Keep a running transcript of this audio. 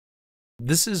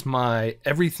This is my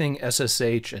Everything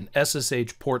SSH and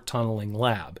SSH Port Tunneling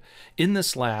lab. In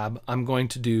this lab, I'm going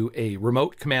to do a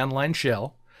remote command line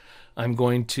shell. I'm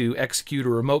going to execute a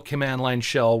remote command line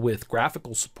shell with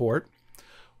graphical support.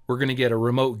 We're going to get a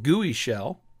remote GUI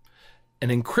shell, an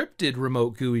encrypted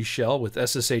remote GUI shell with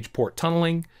SSH Port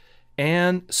Tunneling,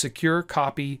 and secure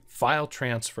copy file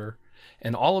transfer.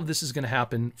 And all of this is going to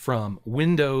happen from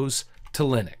Windows to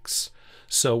Linux.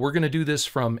 So we're going to do this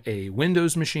from a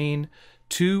Windows machine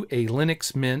to a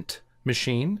Linux Mint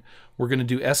machine. We're going to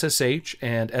do SSH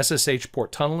and SSH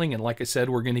port tunneling. And like I said,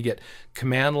 we're going to get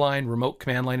command line, remote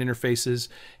command line interfaces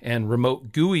and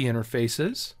remote GUI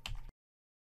interfaces.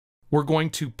 We're going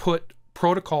to put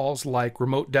protocols like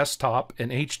remote desktop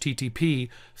and HTTP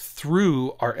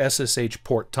through our SSH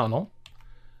port tunnel.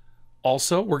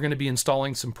 Also, we're going to be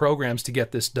installing some programs to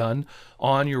get this done.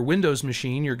 On your Windows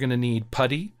machine, you're going to need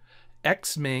PuTTY,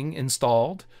 Xming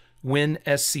installed,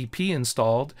 WinSCP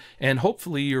installed, and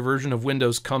hopefully your version of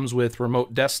Windows comes with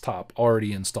remote desktop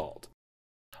already installed.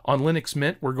 On Linux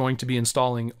Mint, we're going to be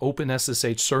installing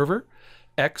OpenSSH Server,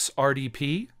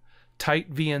 XRDP,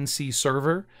 Tight VNC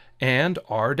Server, and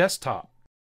RDesktop.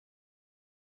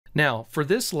 Now, for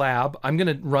this lab, I'm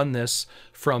going to run this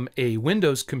from a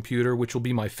Windows computer, which will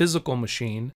be my physical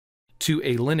machine, to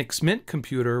a Linux Mint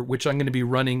computer, which I'm going to be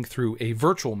running through a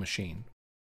virtual machine.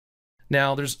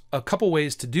 Now, there's a couple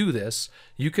ways to do this.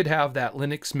 You could have that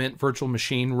Linux Mint virtual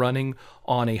machine running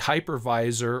on a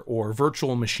hypervisor or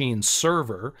virtual machine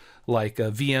server, like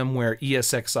a VMware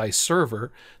ESXi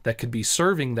server that could be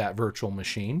serving that virtual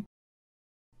machine.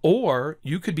 Or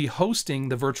you could be hosting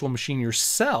the virtual machine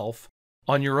yourself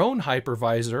on your own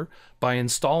hypervisor by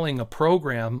installing a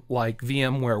program like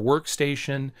VMware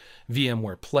Workstation,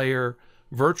 VMware Player,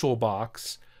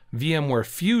 VirtualBox, VMware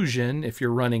Fusion if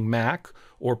you're running Mac,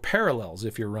 or Parallels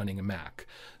if you're running a Mac.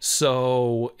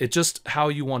 So it's just how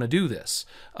you want to do this.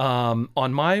 On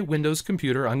my Windows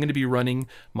computer, I'm going to be running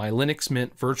my Linux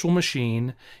Mint virtual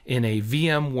machine in a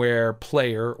VMware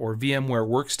Player or VMware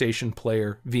Workstation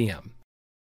Player VM.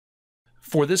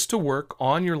 For this to work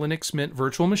on your Linux Mint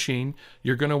virtual machine,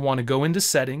 you're going to want to go into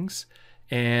Settings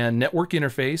and Network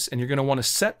Interface, and you're going to want to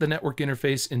set the network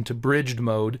interface into bridged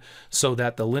mode so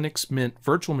that the Linux Mint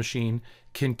virtual machine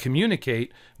can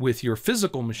communicate with your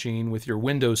physical machine with your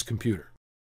Windows computer.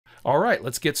 All right,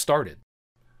 let's get started.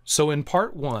 So in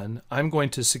part one, I'm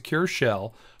going to secure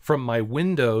shell from my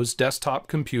Windows desktop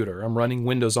computer. I'm running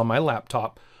Windows on my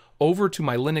laptop over to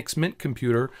my Linux Mint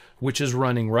computer, which is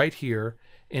running right here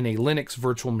in a Linux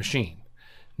virtual machine.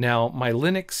 Now, my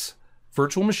Linux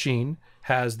virtual machine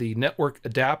has the network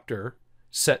adapter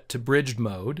set to bridged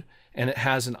mode, and it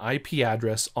has an IP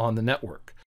address on the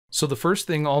network. So the first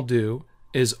thing I'll do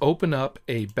is open up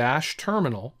a bash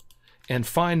terminal and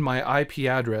find my IP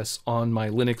address on my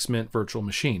Linux Mint virtual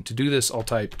machine. To do this, I'll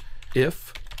type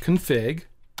if config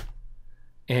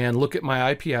and look at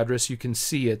my IP address. You can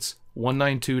see it's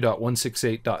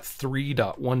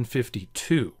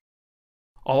 192.168.3.152.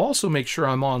 I'll also make sure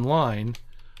I'm online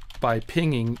by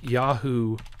pinging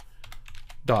yahoo.com.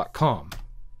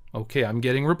 Okay, I'm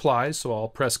getting replies, so I'll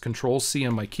press Control-C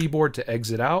on my keyboard to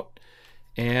exit out,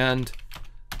 and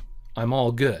I'm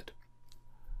all good.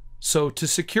 So to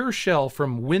secure shell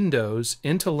from Windows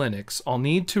into Linux, I'll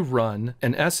need to run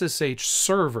an SSH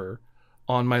server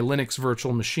on my Linux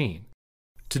virtual machine.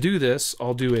 To do this,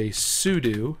 I'll do a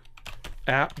sudo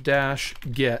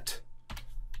apt-get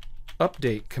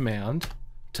update command.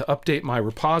 To update my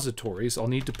repositories, I'll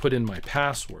need to put in my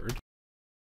password.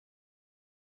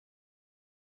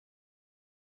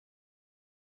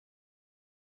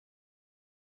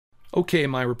 Okay,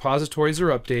 my repositories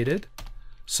are updated.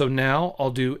 So now I'll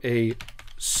do a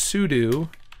sudo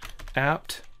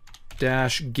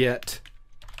apt-get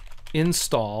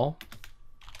install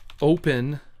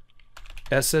open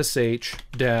SSH-server.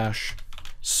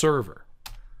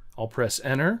 I'll press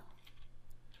enter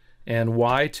and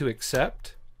Y to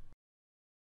accept.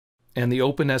 And the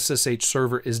OpenSSH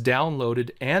server is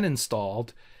downloaded and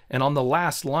installed, and on the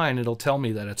last line it'll tell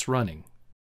me that it's running.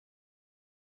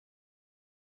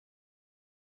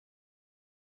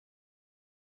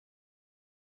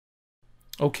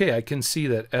 Okay, I can see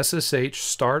that SSH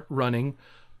start running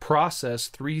process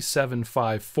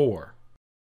 3754.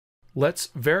 Let's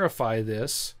verify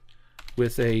this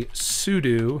with a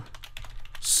sudo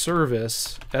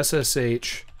service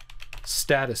SSH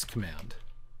status command.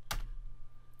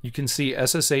 You can see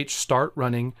SSH start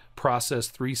running process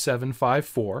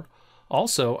 3754.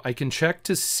 Also, I can check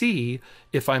to see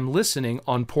if I'm listening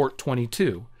on port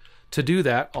 22. To do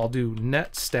that, I'll do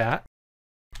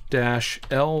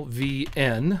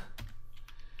netstat-lvn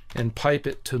and pipe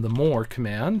it to the more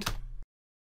command.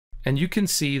 And you can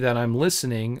see that I'm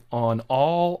listening on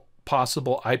all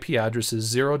possible IP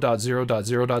addresses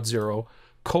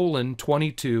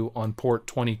 0.0.0.0:22 on port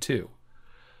 22.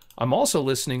 I'm also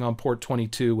listening on port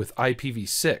 22 with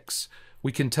IPv6.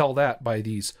 We can tell that by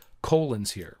these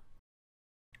colons here.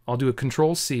 I'll do a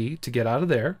Control-C to get out of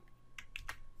there.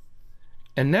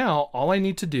 And now all I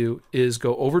need to do is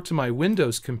go over to my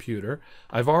Windows computer.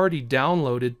 I've already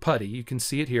downloaded PuTTY. You can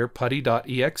see it here,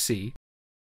 putty.exe.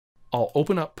 I'll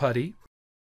open up PuTTY,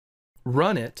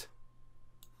 run it,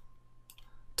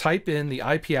 type in the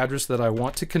IP address that I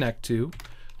want to connect to,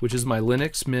 which is my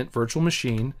Linux Mint virtual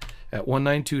machine at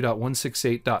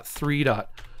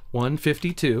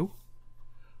 192.168.3.152,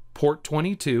 port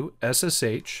 22,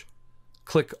 SSH,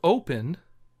 click Open.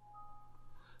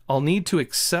 I'll need to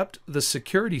accept the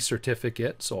security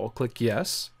certificate, so I'll click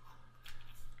Yes,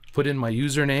 put in my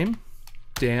username,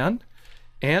 Dan,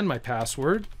 and my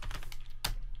password.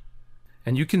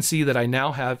 And you can see that I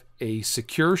now have a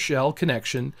secure shell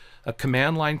connection, a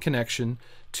command line connection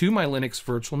to my Linux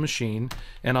virtual machine,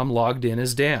 and I'm logged in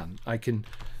as Dan. I can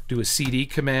do a CD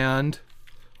command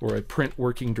or a print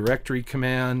working directory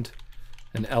command,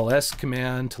 an ls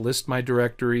command to list my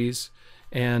directories,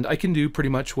 and I can do pretty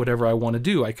much whatever I want to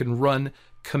do. I can run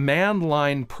command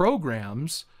line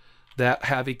programs that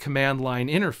have a command line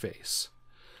interface.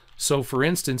 So for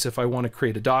instance, if I want to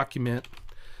create a document,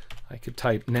 I could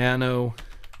type nano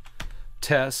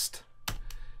test,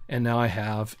 and now I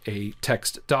have a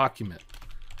text document.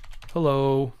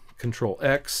 Hello, Control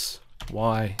X,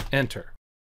 Y, Enter.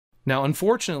 Now,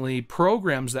 unfortunately,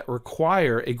 programs that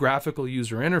require a graphical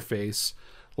user interface,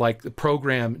 like the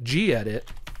program gedit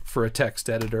for a text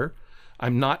editor,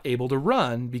 I'm not able to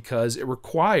run because it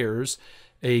requires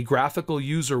a graphical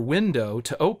user window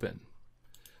to open.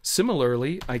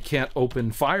 Similarly, I can't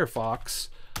open Firefox,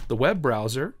 the web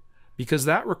browser, because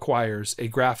that requires a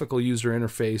graphical user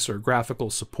interface or graphical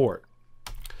support.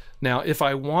 Now, if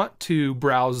I want to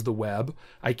browse the web,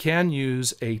 I can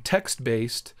use a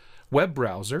text-based web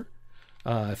browser.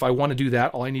 If I want to do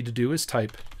that, all I need to do is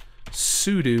type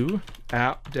sudo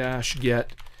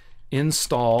apt-get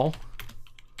install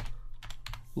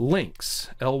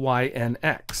lynx,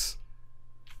 L-Y-N-X.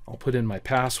 I'll put in my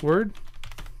password,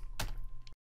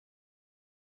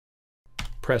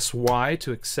 press Y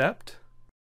to accept,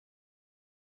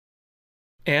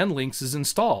 and Lynx is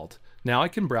installed. Now I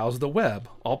can browse the web.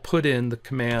 I'll put in the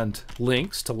command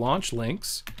Lynx to launch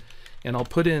Lynx, and I'll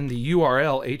put in the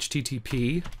URL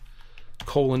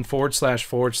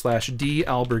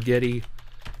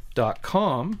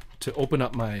http://dalbergetti.com to open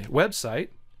up my website.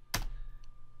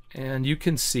 And you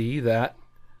can see that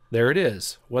there it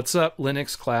is. What's up,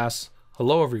 Linux class?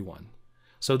 Hello, everyone.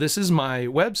 So this is my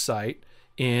website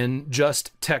in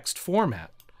just text format.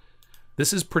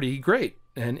 This is pretty great.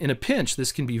 And in a pinch,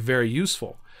 this can be very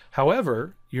useful.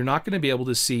 However, you're not going to be able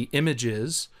to see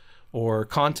images or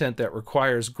content that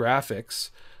requires graphics.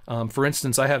 For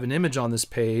instance, I have an image on this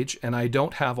page and I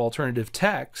don't have alternative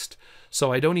text,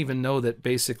 so I don't even know that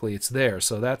basically it's there.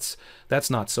 So that's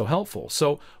not so helpful.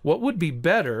 So what would be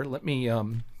better, let me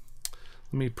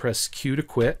press Q to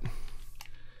quit.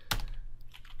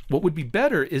 What would be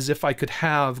better is if I could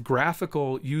have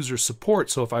graphical user support.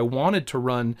 So if I wanted to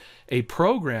run a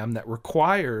program that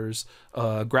requires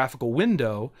a graphical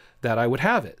window, that I would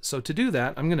have it. So to do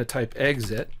that, I'm going to type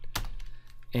exit.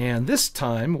 And this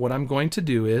time, what I'm going to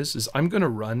do is I'm going to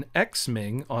run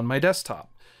Xming on my desktop.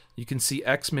 You can see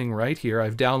Xming right here.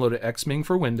 I've downloaded Xming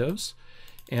for Windows,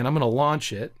 and I'm going to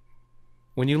launch it.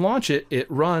 When you launch it, it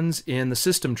runs in the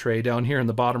system tray down here in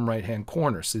the bottom right-hand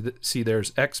corner. See,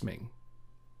 there's Xming.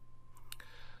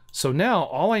 So now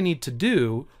all I need to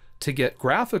do to get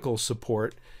graphical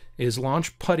support is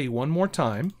launch PuTTY one more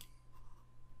time,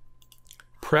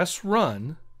 press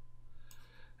run.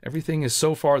 Everything is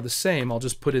so far the same. I'll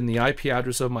just put in the IP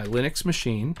address of my Linux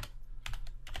machine.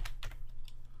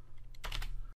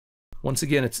 Once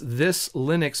again, it's this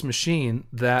Linux machine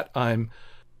that I'm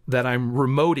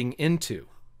remoting into,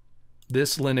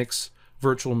 this Linux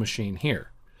virtual machine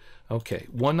here. Okay,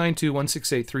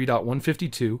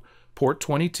 192.168.3.152. port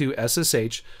 22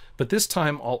 SSH, but this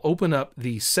time I'll open up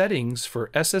the settings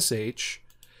for SSH,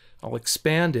 I'll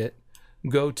expand it,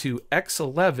 go to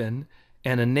X11,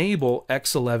 and enable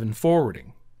X11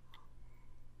 forwarding.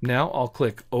 Now I'll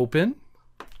click Open,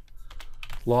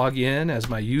 log in as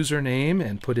my username,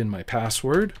 and put in my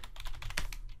password.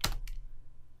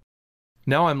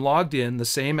 Now I'm logged in the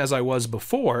same as I was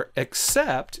before,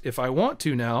 except if I want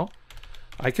to now,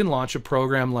 I can launch a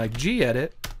program like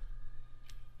gedit,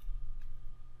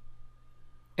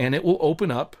 and it will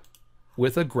open up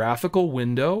with a graphical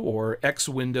window or X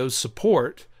Windows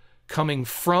support coming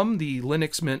from the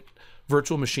Linux Mint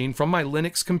virtual machine, from my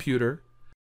Linux computer,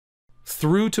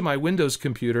 through to my Windows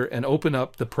computer and open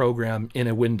up the program in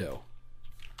a window.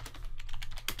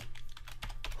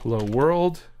 Hello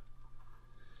world,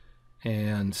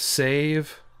 and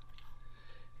save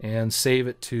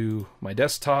it to my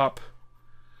desktop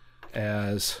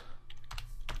as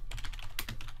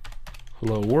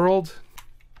hello world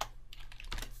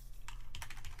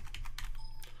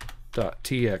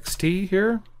 .txt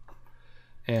here,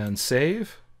 and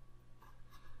save,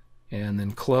 and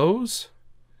then close.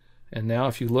 And now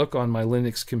if you look on my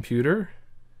Linux computer,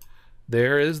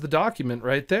 there is the document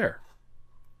right there.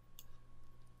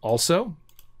 Also,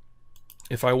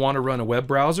 if I want to run a web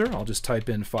browser, I'll just type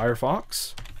in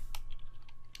Firefox.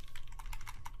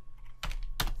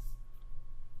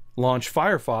 Launch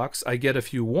Firefox, I get a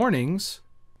few warnings,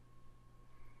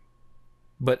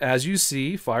 but as you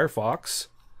see, Firefox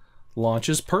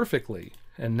launches perfectly.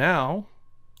 And now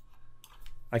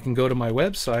I can go to my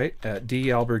website at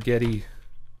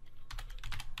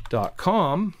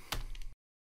dalbergetti.com,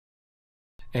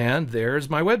 and there's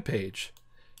my web page,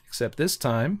 except this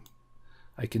time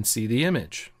I can see the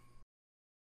image.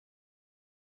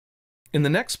 In the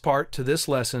next part to this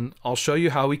lesson, I'll show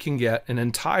you how we can get an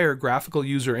entire graphical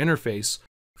user interface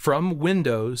from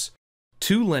Windows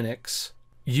to Linux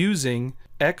using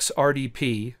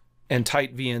XRDP and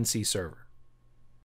tight VNC servers.